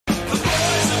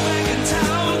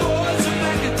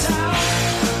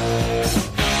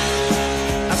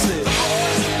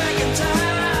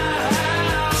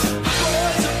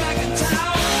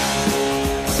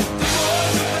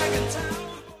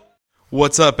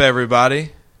What's up,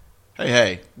 everybody?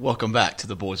 Hey, welcome back to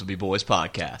the Boys Will Be Boys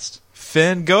podcast.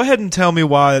 Finn, go ahead and tell me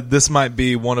why this might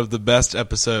be one of the best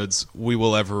episodes we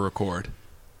will ever record.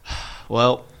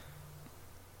 Well,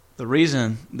 the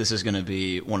reason this is going to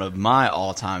be one of my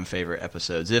all-time favorite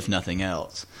episodes, if nothing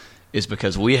else, is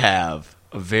because we have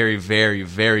a very, very,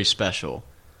 very special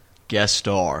guest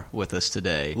star with us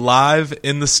today. Live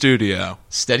in the studio.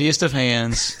 Steadiest of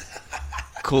hands,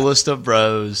 coolest of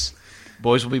bros,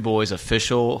 Boys Will Be Boys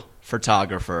official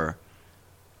photographer,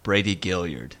 Brady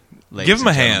Gilliard. Give him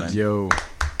a hand. Yo.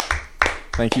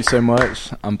 Thank you so much.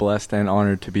 I'm blessed and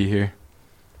honored to be here.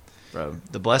 Bro,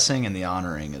 the blessing and the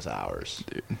honoring is ours.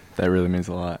 Dude, that really means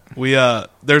a lot. We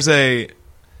there's a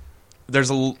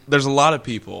lot of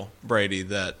people, Brady,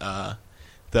 that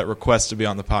request to be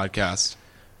on the podcast.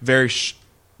 Very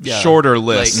shorter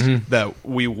list that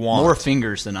we want. More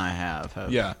fingers than I have.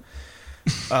 Yeah.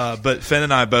 But Finn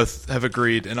and I both have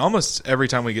agreed, and almost every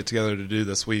time we get together to do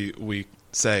this, we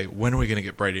say, when are we going to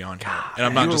get Brady on here? And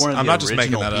I'm not just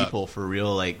making that up. People for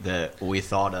real, like that we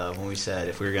thought of when we said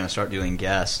if we were going to start doing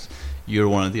guests. You're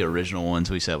one of the original ones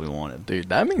we said we wanted. Dude,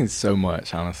 that means so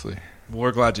much, honestly.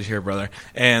 We're glad you're here, brother.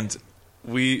 And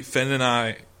Finn and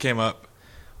I came up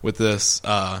with this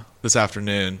this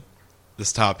afternoon,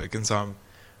 this topic, and so I'm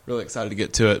really excited to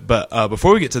get to it. But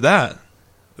before we get to that,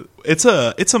 it's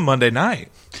a Monday night.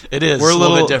 It is. We're a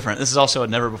little bit different. This is also a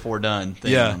never before done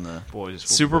thing. Yeah. On the Boys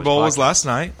Super Bowl was last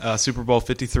night. Super Bowl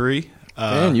 53.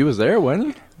 Man, you was there, wasn't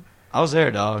you? I was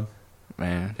there, dog.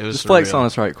 Man, it was just flex on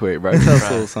us right quick, bro. Tell us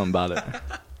a little something about it.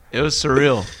 It was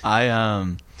surreal.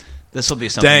 This will be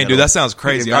something. Dang, dude, that sounds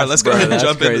crazy. All right, let's go ahead and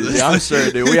jump into this. I'm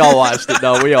sure, dude. We all watched it,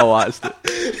 dog. We all watched it.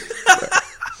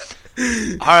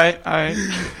 All right.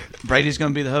 Brady's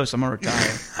going to be the host. I'm going to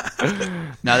retire.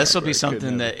 Now, this will be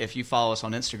something that if you follow us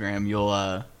on Instagram,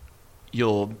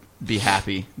 you'll be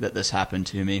happy that this happened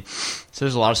to me. So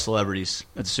there's a lot of celebrities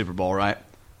at the Super Bowl, right?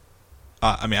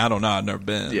 I mean, I don't know. I've never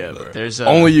been. Yeah, bro. There's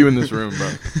only you in this room, bro.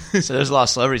 So there's a lot of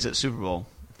celebrities at the Super Bowl.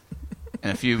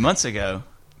 And a few months ago,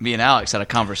 me and Alex had a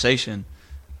conversation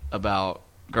about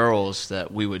girls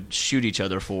that we would shoot each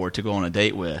other for to go on a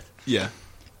date with. Yeah.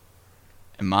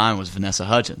 And mine was Vanessa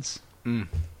Hudgens. Mm.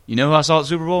 You know who I saw at the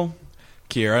Super Bowl?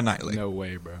 Keira Knightley. No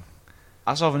way, bro.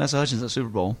 I saw Vanessa Hudgens at the Super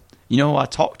Bowl. You know who I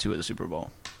talked to at the Super Bowl?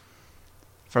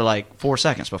 For like 4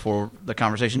 seconds before the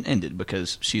conversation ended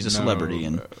because she's a celebrity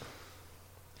and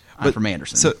I'm from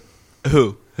Anderson. So,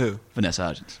 who? Vanessa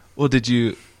Hudgens. Well,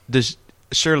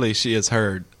 surely she has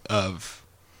heard of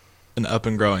an up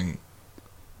and growing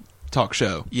talk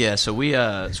show. Yeah, so we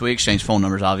exchanged phone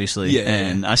numbers, obviously,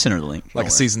 and I sent her the link. Like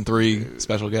a season 3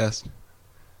 special guest.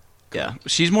 Yeah,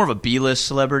 she's more of a B-list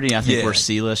celebrity. I think we're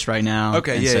C-list right now.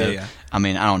 Okay, yeah. I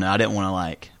mean, I don't know. I didn't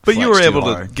want to But you were able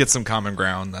to get some common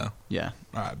ground, though. Yeah.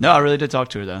 All right. No, I really did talk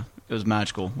to her though. It was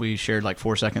magical. We shared like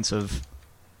 4 seconds of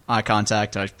eye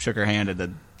contact. I shook her hand, and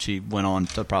then she went on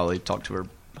to probably talk to her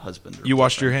husband. You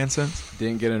washed your hands since?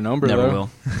 Didn't get a number. Never though. will.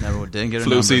 Never will. Didn't get a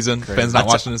Flu number. season. Crazy. Ben's not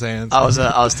washing his hands. I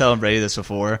was telling Brady this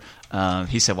before.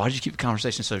 He said, "Why did you keep the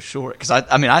conversation so short?" Because I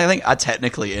think I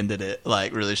technically ended it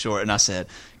like really short, and I said,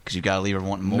 "Because you got to leave her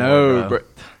wanting more." No,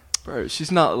 bro,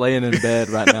 she's not laying in bed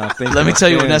right now. Thinking Let me tell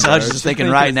you what Vanessa Hudgens is thinking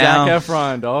right now. Zac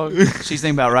Efron, dog. She's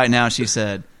thinking about right now. She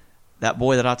said, "That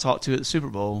boy that I talked to at the Super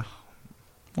Bowl,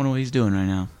 wonder what he's doing right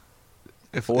now."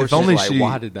 If only she.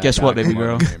 Why did that guess what, baby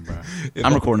girl?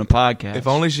 I'm recording a podcast. If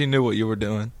only she knew what you were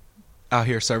doing out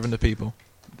here serving the people,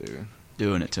 dude,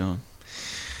 doing it to him.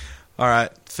 All right,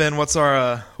 Finn. What's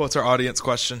our audience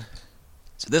question?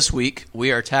 So this week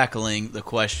we are tackling the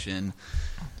question: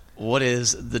 what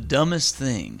is the dumbest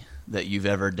thing that you've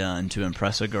ever done to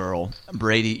impress a girl?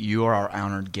 Brady, you are our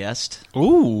honored guest.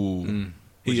 Ooh,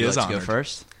 He is honored. Go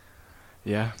first.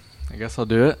 Yeah, I guess I'll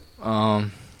do it.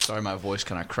 Sorry, my voice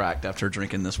kind of cracked after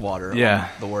drinking this water. Yeah.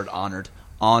 The word honored.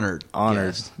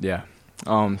 Guest. Yeah.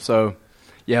 So,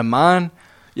 yeah, mine.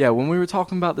 Yeah, when we were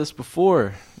talking about this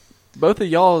before, both of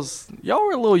y'all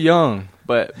were a little young,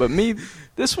 but me,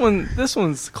 this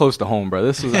one's close to home, bro.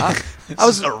 This was I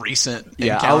was a recent.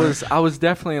 Yeah, encounter. I was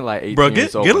definitely like 18 bro.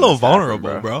 years old. Get a when little this happened,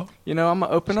 vulnerable, bro. You know, I'm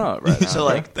gonna open up right now. So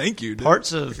like, thank you. Dude.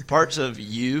 Parts of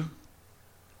you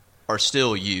are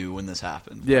still you when this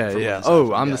happened. Yeah.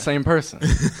 Oh, I'm the same person,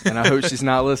 and I hope she's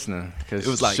not listening because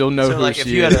she'll know so who like she if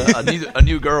you is. had a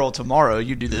new girl tomorrow,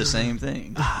 you'd do the same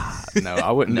thing. No,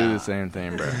 I wouldn't do the same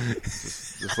thing, bro.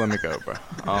 Just let me go, bro.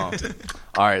 All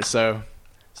right, so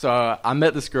I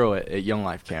met this girl at Young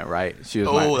Life Camp, right? She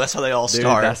was that's how they all dude,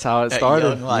 start. That's how it at started.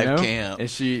 Young Life you know? Camp. And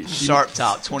she Sharp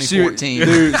Top 2014.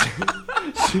 dude,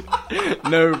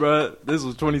 No, bro. This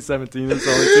was 2017. This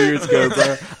was only 2 years ago,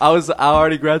 bro. I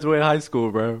already graduated high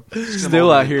school, bro.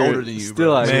 Still out here. older than you, Still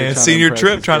bro. out here. Man, trying to senior impress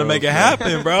trip this trying to girl, make it bro.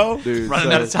 happen, bro. Dude,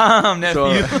 Running out of time,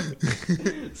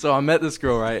 nephew. So I met this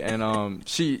girl, right? And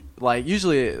she, like,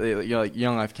 usually, like,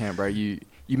 Young Life Camp, right? You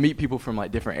meet people from,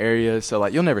 like, different areas, so,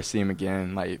 like, you'll never see them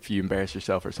again, like, if you embarrass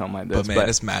yourself or something like this. But, man,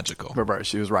 it's magical. But, bro,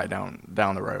 she was right down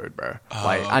the road, bro. Oh,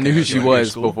 like, I okay. knew who You she went to your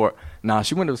was school? before. Nah,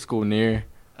 she went to school near,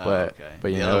 but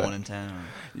you the know, other one in town.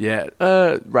 yeah,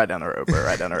 right down the road, bro,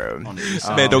 right down the road. On the east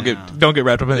side. Man, don't get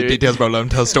wrapped up in the Dude. details, bro. Let him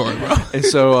tell a story, bro. And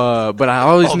so, but I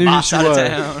always knew my who she side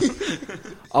of was. town.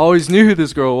 I always knew who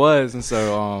this girl was, and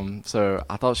so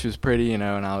I thought she was pretty, you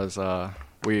know, and I was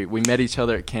we met each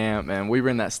other at camp, and we were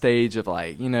in that stage of,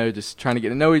 like, you know, just trying to get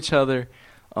to know each other.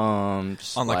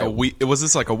 Just On like a week, was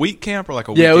this like a week camp or like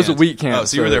a yeah, weekend? it was a week camp. Oh,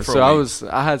 so you were there for so a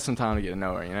week. I had some time to get to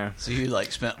know her, you know. So you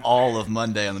like spent all of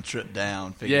Monday on the trip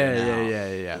down figuring out.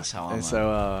 Yeah. That's how I'm.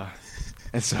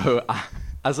 And so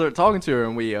I started talking to her,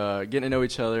 and we getting to know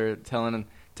each other, telling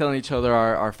each other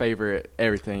our favorite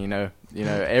everything, you know,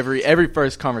 every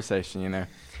first conversation, you know.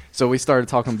 So we started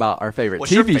talking about our favorite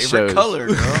What's TV your favorite shows. color,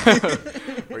 girl?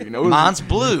 Bro, you know, Mine's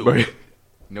blue. Bro, you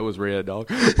know it's red, dog.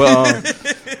 But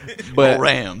But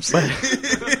Rams.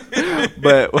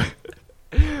 but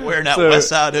Wearing that West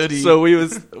Side hoodie. So we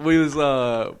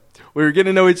were getting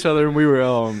to know each other, and we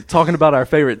were talking about our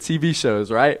favorite TV shows,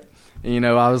 right? And, you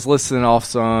know, I was listing off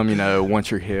some, you know, One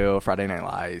Tree Hill, Friday Night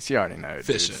Lights, you already know, dude,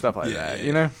 Fishing. stuff like Yeah, that, yeah.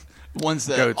 you know. Ones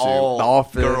Go that to all The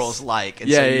Office. girls like. And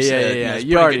Yeah, so you yeah, said, yeah. It's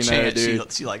You a already pretty know, good chance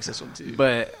dude. she likes this one too.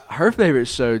 But her favorite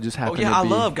show just oh happened yeah, to I be.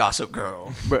 love Gossip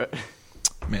Girl. Bro,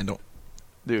 Man, don't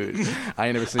dude, I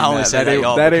ain't never seen I only that. say that,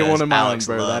 y'all, That ain't because one of mine, Alex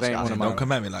bro. That loves ain't one Gossip of Girl. mine.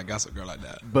 come at me like Gossip Girl like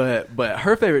that. But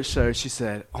her favorite show, she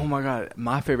said, "Oh my god,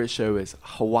 my favorite show is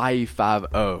Hawaii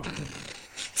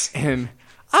 5-0," and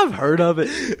I've heard of it,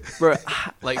 bro.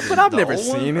 Like but I've the never old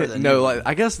one seen or it. the No, new like one?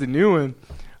 I guess the new one,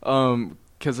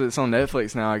 because it's on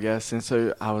Netflix now, I guess. And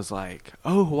so I was like,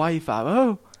 "Oh, Hawaii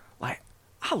 5-0," like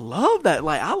I love that.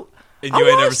 Like And I you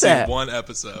ain't never watched seen that. one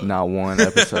episode. Not one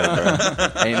episode, bro.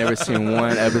 I ain't never seen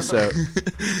one episode.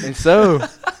 And so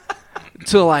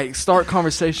to like start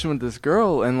conversation with this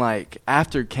girl, and like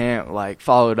after camp, like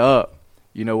followed up,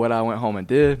 you know what I went home and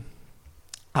did?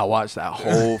 I watched that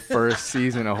whole first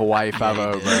season of Hawaii 5-0,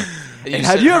 bro. You And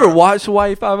said have you ever her- watched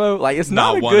Hawaii 5-0? Like, it's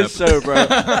not a Not one good episode. show, bro.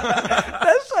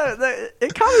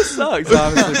 It kind of sucks,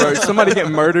 honestly, bro. Somebody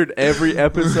getting murdered every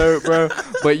episode, bro.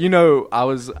 But, you know, I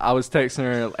was texting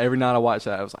her every night I watched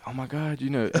that. I was like, oh, my God, you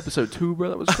know, episode 2, bro,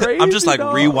 that was crazy, I'm just like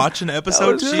dog. rewatching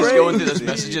episode was two. She's going through those crazy,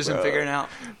 messages and bro. figuring out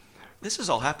this is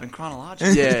all happening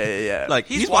chronologically. Yeah. Like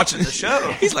He's watching the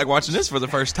show. He's like watching this for the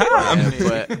first time.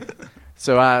 Yeah, but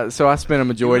so I spent a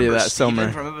majority of Remember that Steven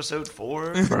summer. from episode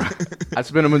 4. I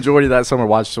spent a majority of that summer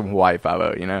watching some Hawaii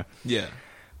 5-0, you know. Yeah,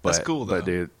 that's cool though. But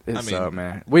dude, it's I mean-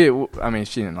 man. I mean,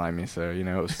 she didn't like me, so you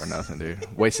know it was for nothing,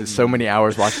 dude. Wasted so many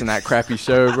hours watching that crappy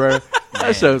show, bro. Man.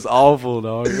 That show's awful,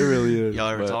 dog. It really is. Y'all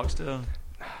ever But, talk still?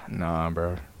 Nah,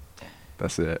 bro.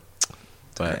 That's it.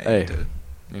 But Dang, hey, dude.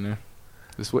 you know,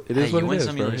 it is what Hey, you it win is,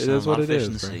 some, you bro. lose It some. is what A lot it of fish is,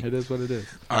 in the bro. sea. It is what it is.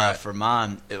 All right, for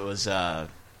mine, it was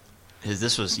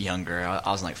this was younger.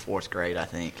 I was in like 4th grade, I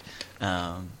think.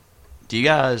 Do you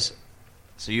guys?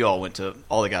 So you all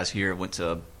the guys here went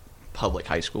to public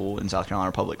high school in South Carolina,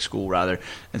 or public school rather,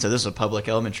 and so this is a public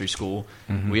elementary school.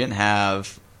 Mm-hmm. We didn't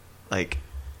have like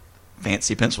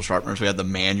fancy pencil sharpeners. We had the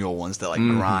manual ones that like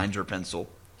Mhm. grind your pencil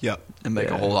Yep. and make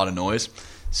Yeah. a whole lot of noise.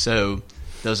 So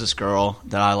there was this girl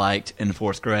that I liked in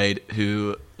 4th grade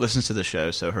who listens to the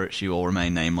show, so she will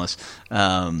remain nameless.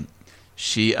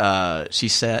 She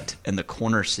sat in the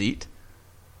corner seat,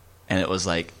 and it was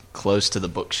like close to the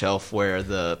bookshelf where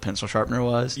the pencil sharpener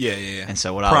was. Yeah. And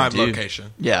so what Prime I would do,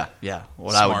 location. Yeah.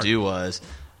 What I would Smart. do was,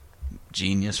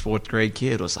 genius 4th grade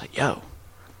kid was like, "Yo,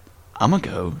 I'm gonna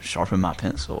go sharpen my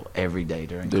pencil every day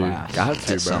during Dude, class. got to, at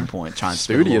bro. some point, trying to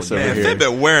Studious spend a over little Man, here. they've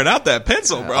been wearing out that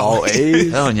pencil, bro. All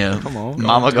A's. Telling you, Come on.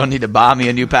 Mama gonna need to buy me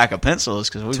a new pack of pencils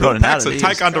because we're 2 running out packs of of these.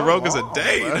 Ticonderogas Come on, a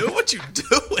day, bro. dude. What you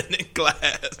doing in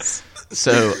class?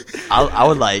 So I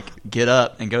would like get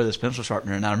up and go to this pencil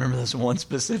sharpener, and I remember this one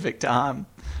specific time.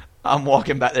 I'm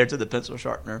walking back there to the pencil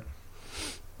sharpener.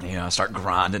 You know, I start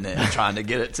grinding it, trying to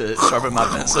get it to sharpen my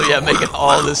pencil. Yeah, making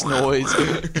all this noise.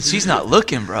 She's not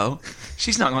looking, bro.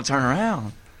 She's not gonna turn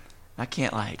around. I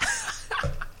can't like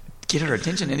get her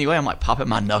attention anyway. I'm like popping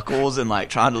my knuckles and like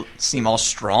trying to seem all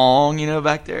strong, you know,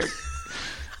 back there.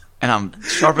 And I'm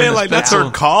sharpening Man, this like that's pencil.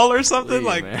 her call or something. Please,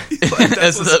 Like, man. like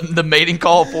As the mating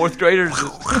call of 4th graders.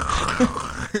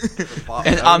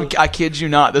 And I kid you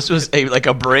not, this was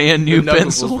a brand new Your knuckles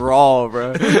pencil. was raw,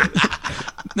 bro.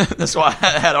 That's why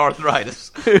I had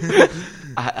arthritis.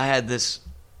 I had this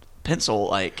pencil,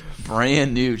 like,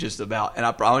 brand new just about, and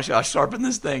I promise you I sharpened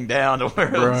this thing down to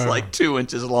where it was like 2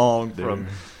 inches long from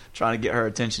trying to get her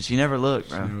attention. She never looked,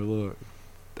 bro. She never looked.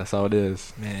 That's how it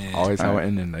is. Man. Always how it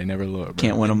ended. They never look. Bro.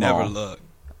 Can't win them all. Never look.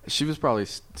 She was probably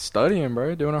studying,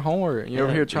 bro, doing her homework. You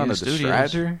over here trying to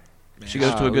distract her? Man. She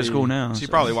goes to a good school now. She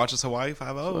probably watches Hawaii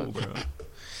 5-0, bro.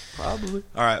 Probably.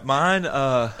 All right, mine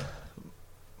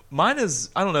is,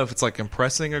 I don't know if it's like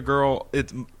impressing a girl.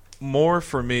 It's more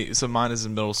for me. So mine is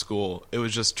in middle school. It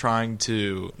was just trying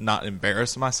to not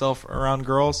embarrass myself around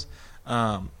girls.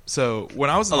 So when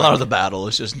I was a lot of the battle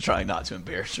is just trying not to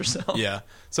embarrass yourself. Yeah.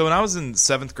 So when I was in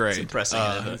 7th grade, it's impressing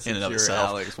in and of itself.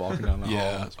 Alex walking down the hall.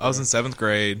 Yeah, I was in 7th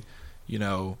grade. You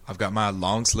know, I've got my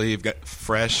long sleeve, got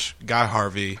fresh Guy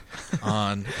Harvey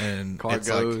on, and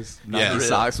cargos, it's like,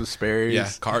 socks with Sperry's. Yeah,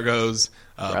 cargos.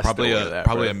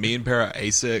 Probably a mean pair of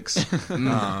Asics.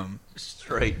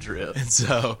 Straight drip. And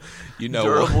so, you know,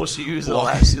 durable shoes that'll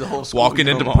last you the whole school. Walking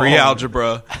into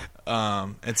pre-algebra,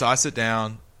 and so I sit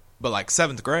down, but like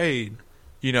 7th grade,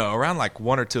 you know, around like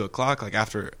 1 or 2 o'clock, like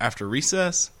after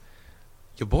recess,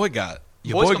 your boy got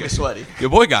sweaty.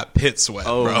 Your boy got pit sweat,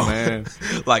 bro. Man.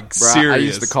 Like, bro, serious. I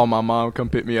used to call my mom, come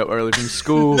pick me up early from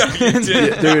school. No, you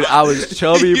didn't. Dude, I was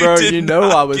chubby, bro. You know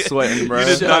I was sweating, bro.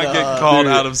 You did not get called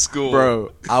out of school.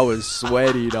 Bro, I was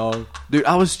sweaty, dog. Dude,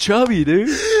 I was chubby, dude.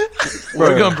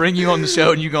 We're going to bring you on the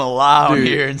show, and you're going to lie on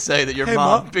here and say that your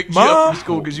mom picked you up from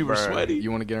school because you were sweaty.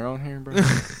 You want to get her on here, bro?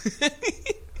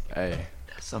 Hey.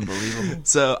 It's unbelievable.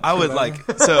 So I would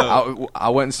I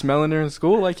wasn't smelling her in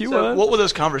school like you would. What were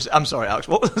those conversations? I'm sorry, Alex.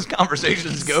 What were those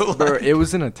conversations go like? Bro, it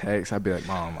was in a text. I'd be like,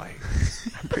 Mom, like,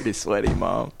 I'm pretty sweaty,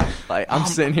 Mom. Like, I'm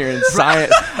sitting here in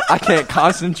science. I can't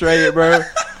concentrate, bro.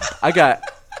 I got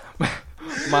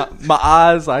my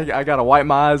eyes. I gotta wipe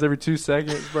my eyes every 2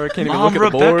 seconds, bro. Can't even look at the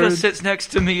board. Rebecca sits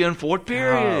next to me in 4th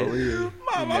period.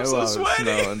 Mom, I'm so sweaty.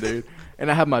 Smelling, dude. And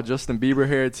I had my Justin Bieber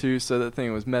hair, too, so that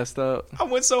thing was messed up. I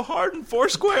went so hard in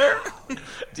Foursquare. Do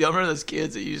y'all remember those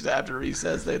kids that used to, after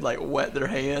recess, they'd, like, wet their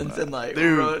hands and, like,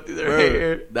 dude, run it through their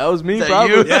hair? That was me, that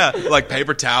probably. you? Yeah, like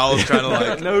paper towels trying to,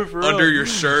 like, No, for under real. your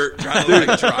shirt, trying to,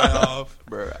 like, dry off.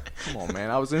 Bro, come on,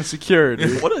 man. I was insecure,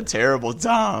 dude. What a terrible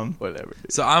time. Whatever,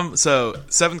 dude. So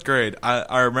 7th grade,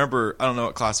 I remember, I don't know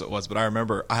what class it was, but I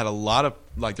remember I had a lot of,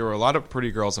 like, there were a lot of pretty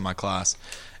girls in my class,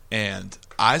 and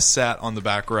I sat on the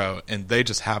back row, and they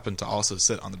just happened to also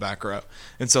sit on the back row.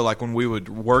 And so, like, when we would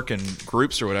work in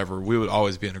groups or whatever, we would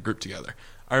always be in a group together.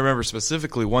 I remember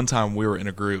specifically one time we were in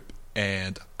a group,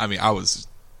 and, I mean, I was,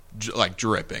 like,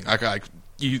 dripping.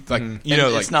 You know,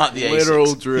 like, it's not the literal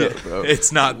Asics. drip, Yeah, bro.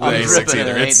 it's not the I'm Asics dripping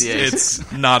either. and it ain't the Asics.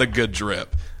 It's not a good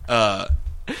drip. And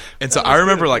so I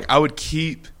remember, like, I would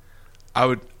keep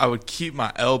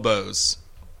my elbows.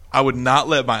 I would not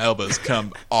let my elbows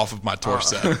come off of my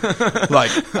torso.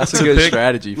 Like, That's a good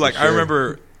strategy. For like, sure. I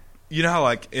remember, you know how,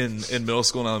 like, in middle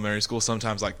school and elementary school,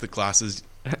 sometimes, like, the classes,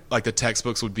 like, the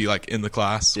textbooks would be, like, in the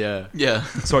class. Yeah. Yeah.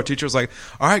 So our teacher was like,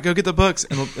 all right, go get the books.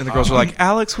 And the girls were like,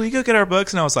 Alex, will you go get our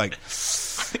books? And I was like,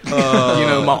 You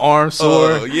know, my arm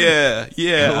sore. oh, yeah.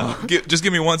 Just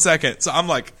give me 1 second. So I'm,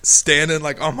 like, standing,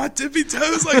 like, on my tippy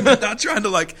toes, like, not trying to,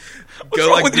 like, What's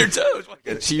wrong with your toes?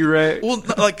 A T-Rex. Well,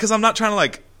 like, because I'm not trying to,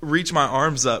 like, reach my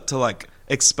arms up to, like,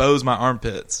 expose my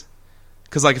armpits.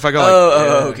 Because, like, if I go,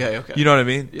 like, okay. you know what I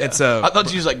mean? Yeah. And so I thought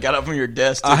you just, like, got up from your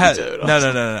desk. I had tippy-toed.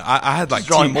 no. I had, like,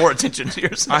 drawing more attention to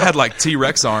yourself. I had, like,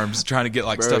 T-Rex arms trying to get,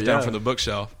 like, Bro, stuff down yeah. from the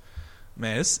bookshelf.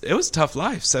 Man, it was a tough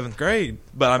life, 7th grade.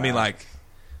 But I mean, like,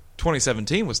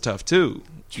 2017 was tough too.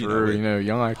 True, you know,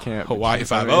 young I can't. Hawaii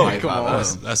 5-0. Come on.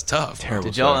 That's tough. Terrible.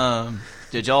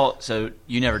 Did y'all? So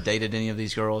you never dated any of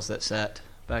these girls that sat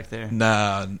back there?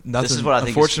 Nah, nothing. This is what I think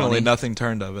is unfortunately, funny. nothing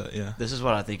turned of it. Yeah. This is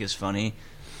what I think is funny.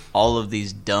 All of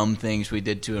these dumb things we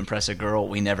did to impress a girl,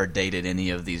 we never dated any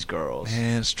of these girls.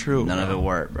 Man, it's true. None of it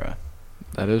worked, bro.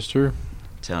 That is true.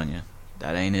 I'm telling you,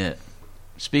 that ain't it.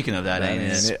 Speaking of that, ain't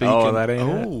it. That ain't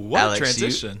Oh, it. what Alex, a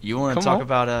transition! You want to Come talk on.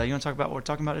 about? You want to talk about what we're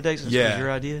talking about today? Since it was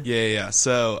your idea. Yeah.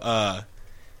 So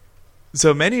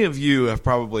many of you have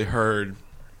probably heard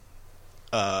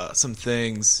some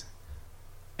things,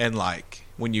 and like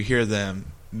when you hear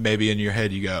them, maybe in your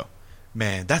head you go,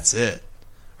 "Man, that's it,"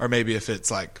 or maybe if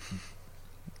it's like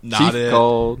not Chief it,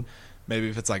 called. maybe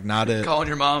if it's like not it. Calling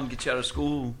your mom to get you out of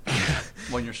school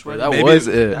when you're sweating. That Maybe, was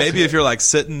it. Maybe if you're like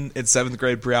sitting in 7th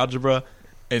grade pre-algebra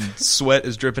and sweat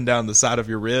is dripping down the side of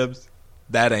your ribs,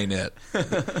 that ain't it.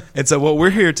 And so what we're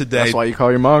here today. That's why you call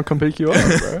your mom come pick you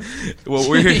up, bro. What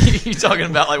we're here. You talking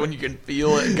about like when you can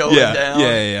feel it going down?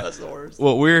 Yeah. That's the worst.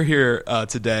 What we're here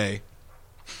today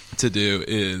to do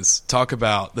is talk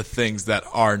about the things that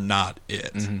are not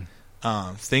it.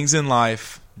 Things in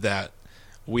life that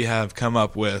we have come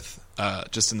up with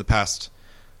just in the past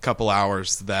couple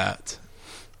hours that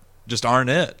just aren't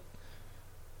it.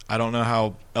 I don't know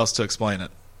how else to explain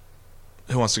it.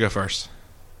 Who wants to go first?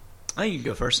 I think you can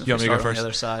go first. You want me to go On first? the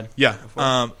other side. Yeah.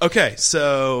 Okay.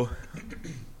 So,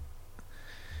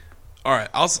 all right.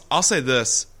 I'll say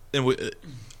this, and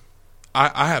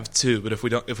I have two, but if we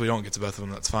don't get to both of them,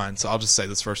 that's fine. So I'll just say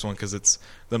this first one because it's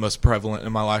the most prevalent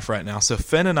in my life right now. So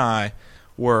Finn and I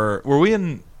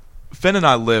Finn and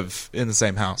I live in the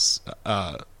same house.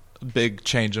 Big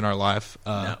change in our life.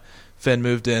 No. Finn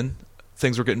moved in.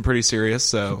 Things were getting pretty serious,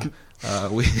 so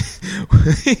we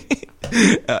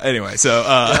anyway. So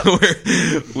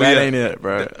that ain't it,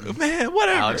 bro. Man,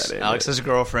 whatever. Alex's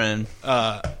girlfriend.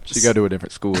 She go to a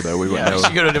different school though. We wouldn't Yeah, know. if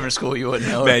she go to a different school, you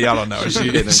wouldn't know. Man, y'all don't know her. She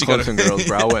getting she go to- Clemson girls,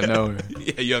 bro. I wouldn't know her.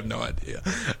 Yeah, you have no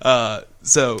idea.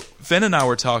 So Finn and I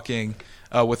were talking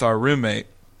with our roommate.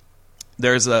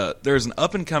 There's an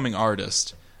up and coming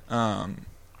artist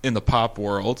in the pop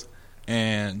world,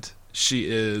 and she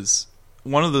is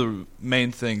one of the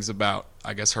main things about,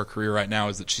 I guess, her career right now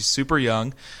is that she's super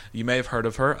young. You may have heard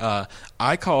of her.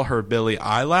 I call her Billie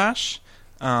Eyelash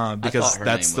because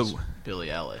that's name was Billie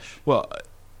Eilish. Well,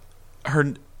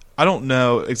 I don't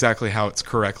know exactly how it's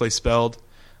correctly spelled,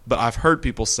 but I've heard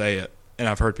people say it, and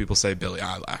I've heard people say Billie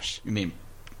Eyelash. You mean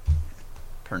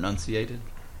pronunciated?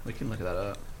 We can look that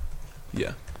up.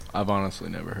 Yeah. I've honestly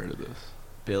never heard of this.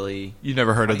 Billie. You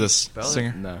never heard How of do you this spell it?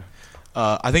 singer? No.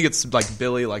 I think it's like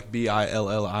Billie, like Billie.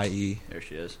 There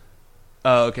she is.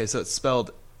 Oh, okay, so it's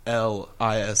spelled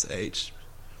Lish.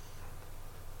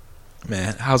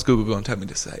 Man, how's Google going to tell me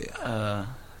to say it?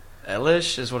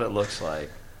 Eilish is what it looks like.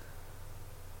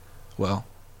 Well,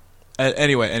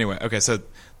 anyway. Okay,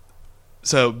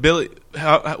 so Billie,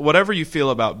 whatever you feel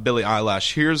about Billie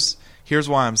Eyelash, here's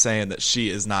why I'm saying that she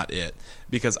is not it.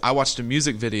 Because I watched a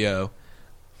music video.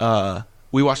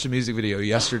 We watched a music video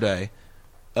yesterday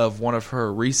of one of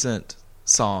her recent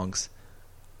songs,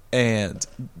 and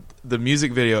the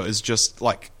music video is just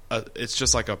like it's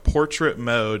just like a portrait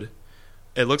mode.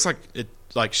 It looks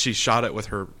like she shot it with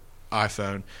her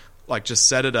iPhone, like just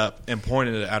set it up and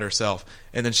pointed it at herself,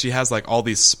 and then she has like all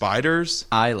these spiders.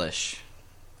 Eilish.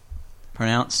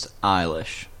 Pronounced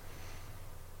Eilish.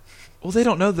 Well, they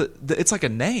don't know that it's like a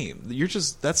name.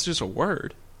 That's just a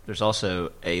word. There's also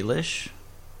Eilish.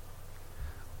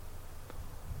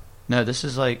 No, this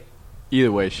is like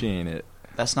Either way, she ain't it.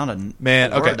 that's not a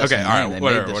Man, word, okay, that's a all right, name. They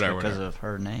whatever, made this whatever, because whatever. of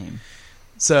her name.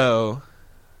 So,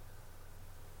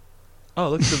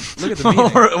 look at the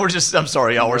meaning. I'm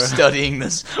sorry, y'all. We're studying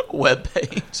this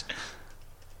webpage.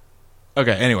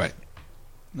 Okay, anyway,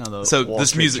 No, the So Wall this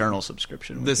Street music- Journal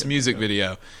subscription. this music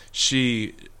video,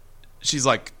 she's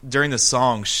like during the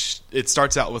song, it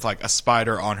starts out with like a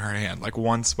spider on her hand, like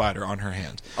one spider on her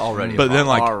hand. Already, But then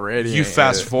like Already you ain't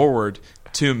fast it. forward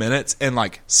 2 minutes and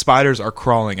like spiders are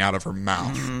crawling out of her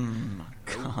mouth.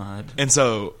 God. And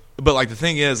so, but like the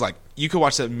thing is, like you could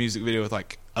watch that music video with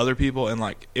like other people, and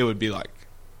like it would be like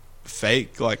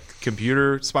fake, like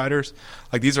computer spiders.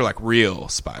 Like these are like real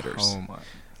spiders. Oh my.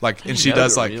 Like, How and do she you know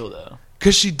does they're like real, though?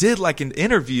 because she did like an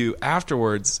interview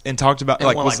afterwards and talked about And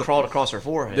like one was like crawled across her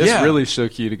forehead. This Yeah. really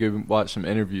shook you to go watch some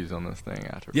interviews on this thing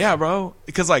after. yeah, bro.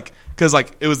 Because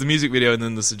it was the music video, and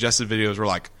then the suggested videos were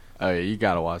like Oh yeah, you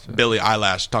gotta watch it. Billie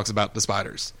Eyelash talks about the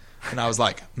spiders, and I was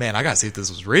like, man, I gotta see if this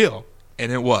was real,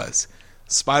 and it was.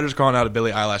 Spiders crawling out of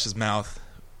Billie Eilash's mouth.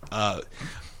 I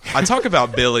talk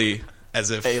about Billie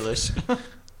as if Eilish.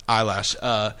 Eyelash.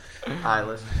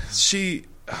 Eilish. She.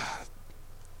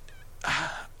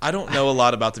 I don't know a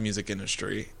lot about the music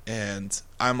industry, and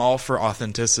I'm all for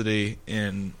authenticity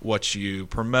in what you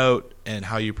promote and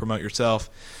how you promote yourself,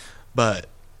 but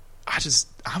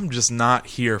I'm just not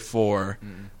here for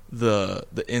the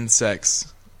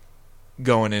insects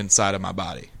going inside of my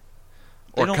body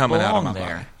They or don't coming out of belong my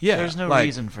there. body. Yeah, There's no like-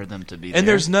 reason for them to be there. and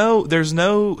there's no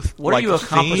What are like, you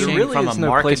accomplishing There really from is a no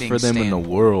place marketing for them in the standpoint.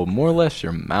 world. More or less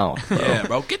your mouth, bro. Yeah,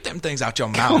 bro, get them things out your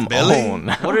mouth, Come Billy. on.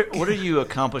 What are you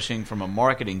accomplishing from a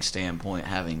marketing standpoint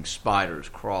having spiders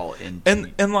crawl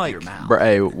into And like, your mouth? Bro,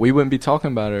 hey, we wouldn't be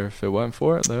talking about her if it wasn't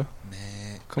for it, though.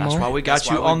 Come That's on. why we got That's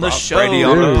you why we on the brought show. Brady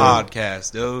on the Dude.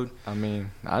 podcast, dude. I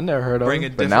mean, I never heard of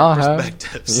Bringing it, but different now I have.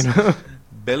 perspectives. You know,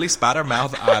 Billy Spider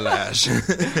Mouth Eyelash.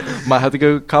 might have to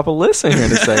go cop a list in here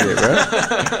to say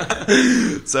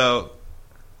it, bro. So,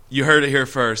 you heard it here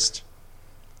first.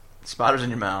 Spiders in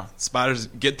your mouth. Spiders,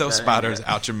 get those That ain't spiders it.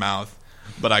 out your mouth.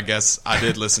 But I guess I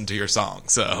did listen to your song,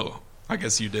 so I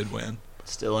guess you did win.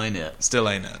 Still ain't it. Still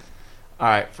ain't it. All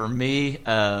right, for me,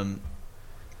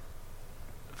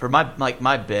 for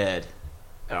my bed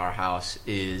at our house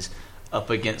is up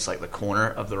against like the corner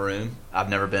of the room. I've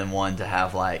never been one to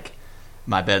have like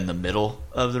my bed in the middle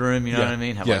of the room. You know what I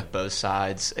mean? Have like both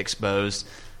sides exposed.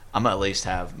 I'm gonna at least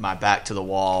have my back to the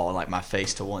wall and like my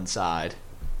face to one side,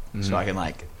 so I can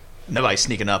like nobody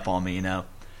sneaking up on me. You know.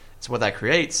 So what that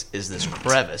creates is this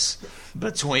crevice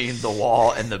between the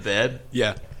wall and the bed.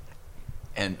 Yeah.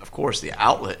 And, of course, the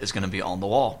outlet is going to be on the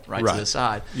wall right to the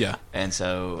side. Yeah. And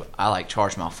so I, like,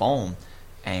 charge my phone,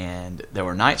 and there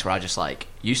were nights where I just, like,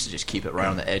 used to just keep it right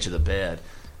on the edge of the bed.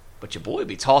 But your boy would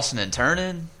be tossing and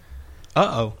turning.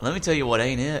 Uh-oh. Let me tell you what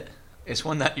ain't it. It's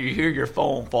when that you hear your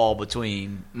phone fall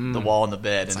between the wall and the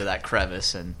bed into that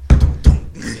crevice and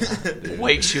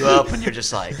wakes you up, and you're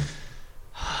just like,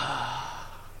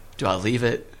 do I leave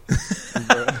it?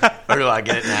 Or do I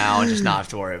get it now and just not have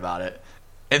to worry about it?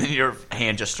 And then your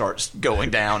hand just starts going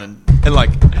down and like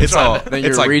it's all. Then it's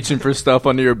you're like, reaching for stuff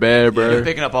under your bed, bro. you're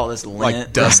picking up all this lint,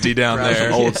 like dusty down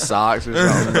there. Old socks or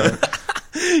something.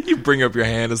 You bring up your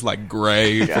hand, it's like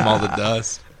gray from all the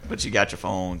dust. But you got your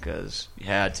phone because you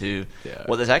had to. Yeah.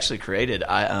 What this actually created,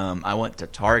 I went to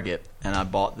Target and I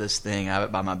bought this thing. I have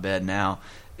it by my bed now.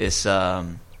 It's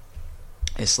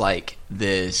like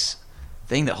this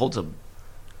thing that holds a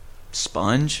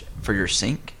sponge for your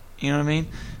sink. You know what I mean?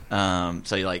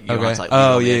 So you like you want to like leave it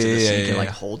on the edge of the sink and like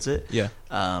holds it. Yeah.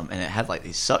 And it had like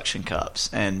these suction cups,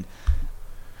 and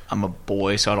I'm a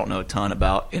boy, so I don't know a ton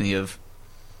about any of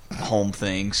home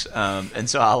things. And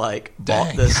so I like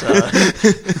bought this.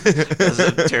 That's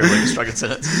a terribly constructed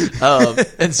sentence.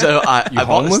 And so I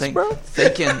bought this thing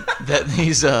thinking that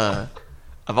these. I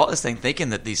bought this thing thinking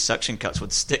that these suction cups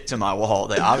would stick to my wall.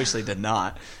 They obviously did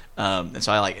not. And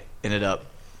so I like ended up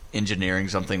engineering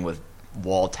something with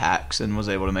wall tacks and was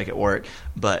able to make it work.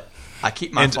 But I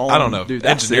keep my phone. I don't know. Dude,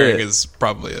 engineering is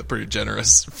probably a pretty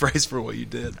generous phrase for what you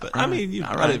did. But I mean,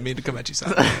 I didn't mean to come at you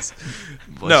sideways.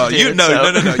 No,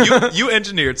 you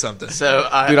engineered something. So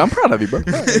dude, I'm proud of you, bro.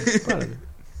 Proud of you.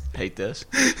 Hate this.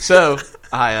 So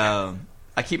I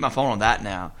keep my phone on that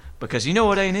now because you know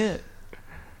what ain't it?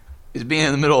 Is being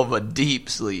in the middle of a deep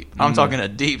sleep. I'm talking a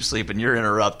deep sleep, and you're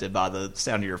interrupted by the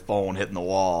sound of your phone hitting the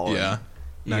wall. Yeah.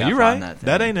 You No, you're right.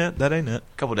 That ain't it. That ain't it.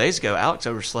 A couple days ago, Alex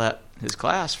overslept his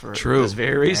class for this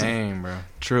very reason. Dang, bro.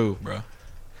 True, bro. It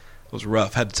was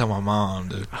rough. Had to tell my mom,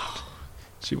 dude.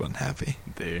 She wasn't happy.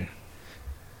 Dude.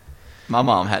 My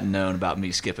mom hadn't known about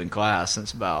me skipping class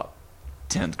since about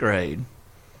 10th grade.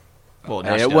 Well,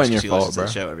 now Hey, she it does, wasn't 'cause your she fault, listens to bro.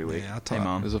 the show every week. Yeah, Hey, It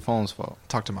Mom. was the phone's fault.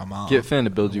 Talk to my mom. Get Finn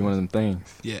to build you one of them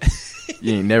things. Yeah.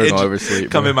 You ain't never gonna oversleep.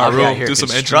 Come bro. in my I'll be out room, here do some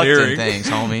constructing engineering. things,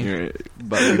 homie. You're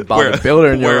about to be Bob the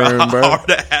Builder in your Wear room, a bro.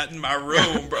 hard hat in my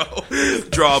room, bro.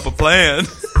 Draw up a plan.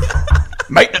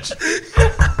 Maintenance.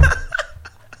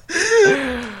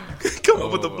 Come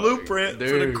up with a blueprint for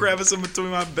the dude. crevice in between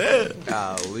my bed.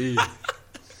 Golly.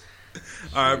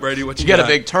 All right, Brady, what you You got a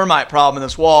big termite problem in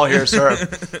this wall here, sir.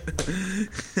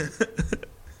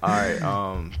 All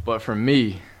right, but for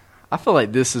me, I feel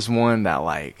like this is one that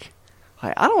like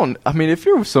I mean, if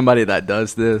you're somebody that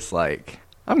does this, like,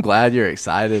 I'm glad you're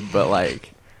excited, but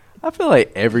like, I feel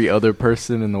like every other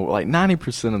person in the like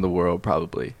 90% of the world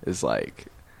probably is like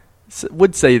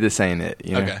would say this ain't it.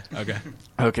 You know?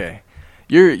 Okay.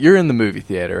 You're in the movie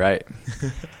theater, right?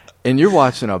 And you're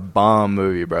watching a bomb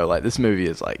movie, bro. Like, this movie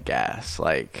is like gas,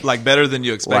 like better than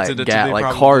you expected it to be. like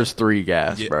probably? Cars 3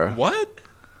 gas, Yeah. bro. What?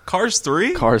 Cars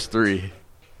 3? Cars 3.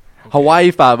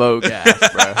 Hawaii 5-0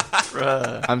 gas, bro.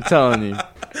 Bruh. I'm telling you.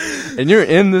 And you're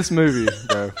in this movie,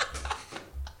 bro.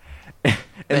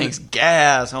 Thanks,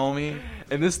 gas, homie.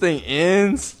 And this thing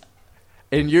ends,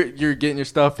 and you're getting your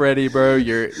stuff ready, bro.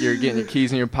 You're getting your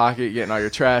keys in your pocket, getting all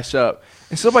your trash up,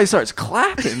 and somebody starts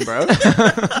clapping, bro.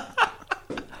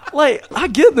 Like, I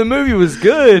get the movie was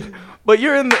good, but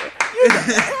I'm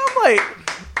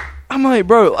like,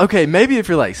 bro, okay, maybe if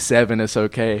you're like 7, it's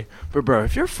okay. But, bro,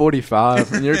 if you're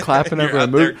 45 and you're clapping You're over a out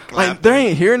movie, there clapping. like, they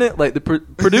ain't hearing it. Like, the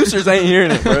producers ain't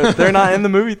hearing it, bro. They're not in the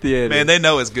movie theater. Man, they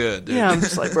know it's good, dude. Yeah, I'm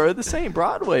just like, bro, this ain't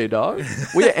Broadway, dog.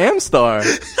 We at Amstar.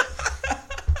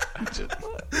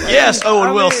 Yes,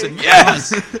 Owen Wilson.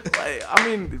 Yes. Like, I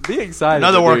mean, be excited.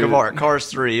 Another work dude. of art. Cars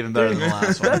 3, even better than the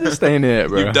last one. That just ain't it,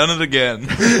 bro. You've done it again.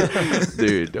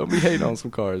 Dude, don't be hating on some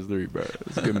Cars 3, bro.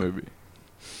 It's a good movie.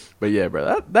 But yeah,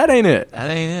 bro, that ain't it. That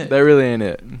ain't it. That really ain't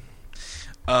it.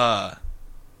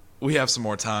 We have some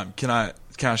more time. Can I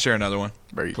share another one?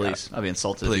 Please. I'd be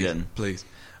insulted if you Please, didn't. please.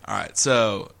 All right.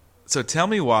 So tell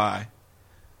me why,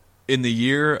 in the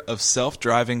year of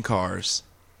self-driving cars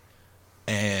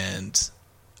and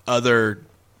other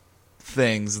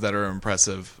things that are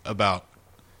impressive about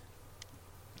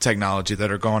technology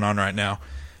that are going on right now,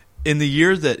 in the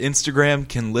year that Instagram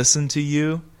can listen to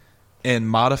you and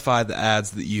modify the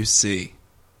ads that you see,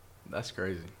 That's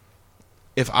crazy.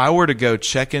 if I were to go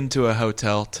check into a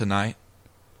hotel tonight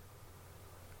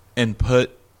and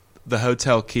put the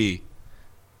hotel key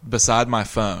beside my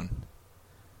phone,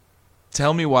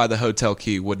 tell me why the hotel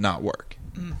key would not work.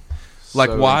 Like,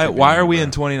 So why are we in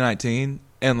inconvenient, 2019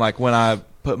 and, like, when I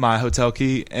put my hotel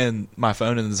key and my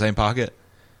phone in the same pocket,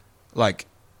 like,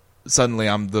 suddenly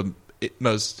I'm the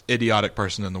most idiotic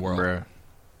person in the world. bro.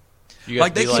 You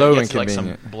Like, guys they do so like, it's like some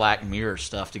inconvenient. Black Mirror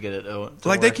stuff to get it. To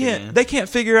Like, they work again. can't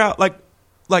figure out,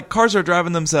 like cars are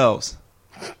driving themselves.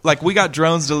 Like, we got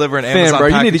drones delivering Finn, Amazon bro,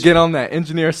 you need to packages. get on that.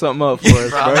 Engineer something up for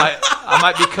us, Bro, bro. I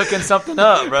might be cooking something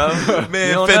up, bro. Man,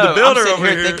 You don't Finn the know. builder I'm sitting over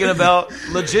here here. thinking about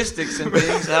logistics and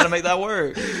things, how to make that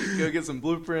work. Go get some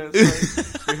blueprints.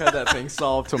 We had that thing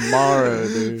solved tomorrow,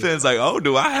 dude. Finn's like, oh,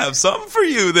 do I have something for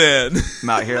you then? I'm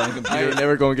out here on the I computer. ain't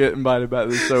never gonna get invited back to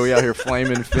this show. We out here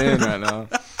flaming Finn right now.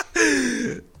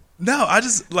 No, I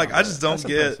just don't That's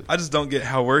impressive. get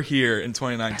how we're here in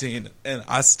 2019 and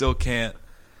I still can't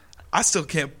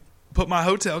put my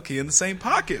hotel key in the same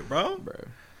pocket, bro.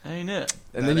 Ain't it?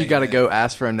 And That then you ain't got to it. go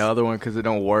ask for another one because it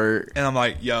don't work. And I'm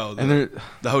like, yo, And they're,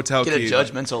 the hotel Get a key.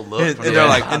 judgmental look. And, from and the they're guy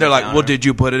like, behind and they're the like, well, counter. did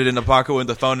you put it in the pocket with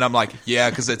the phone? And I'm like, yeah,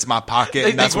 because it's my pocket, They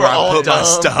and that's think where we're I all put my dumb.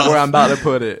 stuff. where I'm about to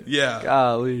put it. Yeah,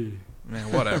 Golly.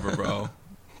 man, whatever, bro.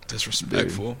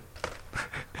 Disrespectful.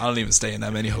 I don't even stay in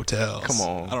that many hotels. Come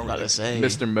on. I don't About really. to say,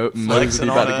 Mr. Mosby Flexing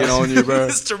about to on get us. on you, bro.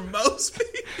 Mr. Mosby.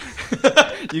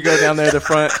 You go down there to the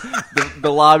front,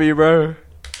 the lobby, bro.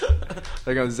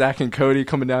 They're going Zach and Cody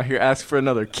coming down here, ask for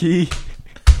another key.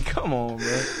 Come on,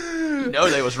 bro. you know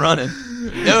they was running.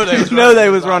 You know they was You know running. they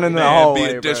was running in the Man, hallway,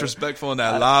 being bro. disrespectful in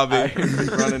that lobby, I hear you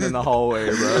running in the hallway,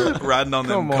 bro. riding on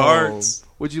them Come on. carts.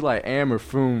 Would you like Am or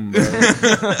Foom, bro?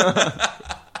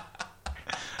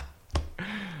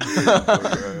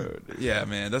 Yeah,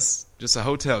 man, that's just a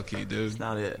hotel key, dude. That's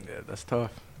not it. Yeah, that's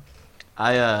tough.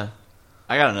 I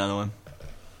got another one.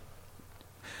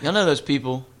 Y'all know those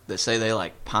people that say they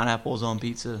like pineapples on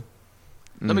pizza?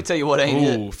 Let me tell you what ain't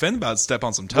it. Ooh, Finn about to step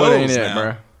on some toes What ain't now. it,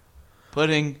 bro?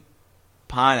 Putting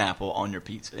pineapple on your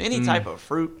pizza. Any type of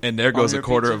fruit. And there on goes a your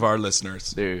quarter pizza. of our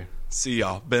listeners. Dude. See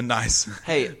y'all. Been nice.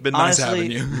 Hey, Been nice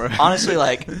having honestly, you. honestly,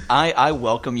 like I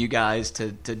welcome you guys to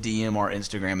DM our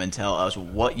Instagram and tell us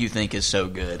what you think is so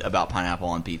good about pineapple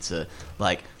on pizza.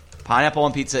 Like, pineapple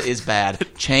on pizza is bad.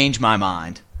 Change my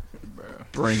mind.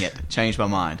 Bring it. Change my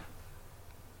mind.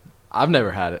 I've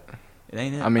never had it. It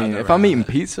ain't it. I mean, never if I'm had eating it.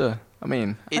 pizza, I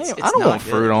mean, It's I don't not want good.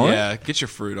 fruit on it. Yeah, get your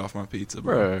fruit off my pizza,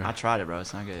 bro. Bro. I tried it, bro.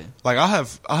 It's not good. Like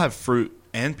I'll have fruit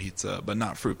and pizza, but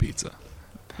not fruit pizza.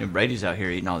 You know, Brady's out here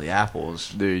eating all the apples.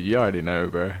 Dude, you already know,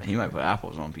 bro. He might put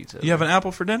apples on pizza. You have an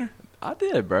apple for dinner? I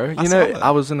did, bro. I You saw know, that.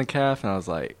 I was in the calf and I was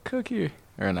like, cookie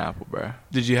or an apple, bro.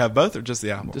 Did you have both or just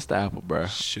the apple? Just the apple, bro.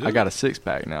 Shoot. I got a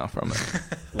 6-pack now from it.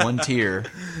 One tear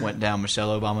went down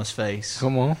Michelle Obama's face.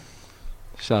 Come on.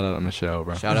 Shout out to Michelle,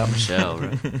 bro. Shout out Michelle,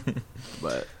 bro.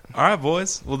 But All right,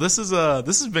 boys. Well, this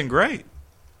has been great.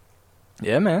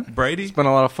 yeah, man. Brady, It's been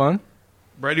a lot of fun.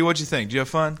 Brady, what'd you think? Did you have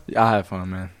fun? Yeah, I had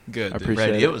fun, man. Good. I dude. appreciate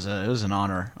Brady, it. it was an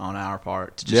honor on our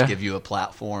part to just Yeah. give you a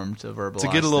platform to verbalize To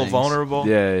get a little things. vulnerable.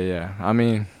 Yeah. I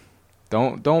mean,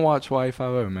 don't watch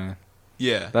Y50, man.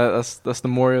 Yeah. That's the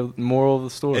moral of the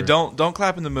story. And don't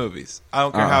clap in the movies. I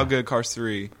don't care how good Cars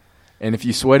 3 And if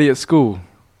you sweaty at school,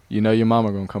 you know your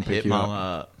mama gonna come pick Hit you mama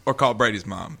up. up. or call Brady's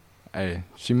mom. Hey,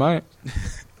 she might.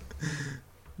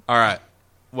 All right.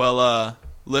 Well,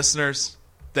 listeners,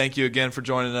 thank you again for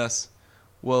joining us.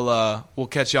 We'll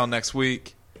catch y'all next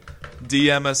week.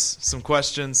 DM us some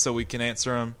questions so we can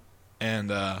answer them, and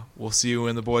we'll see you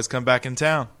when the boys come back in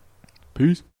town.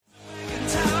 Peace.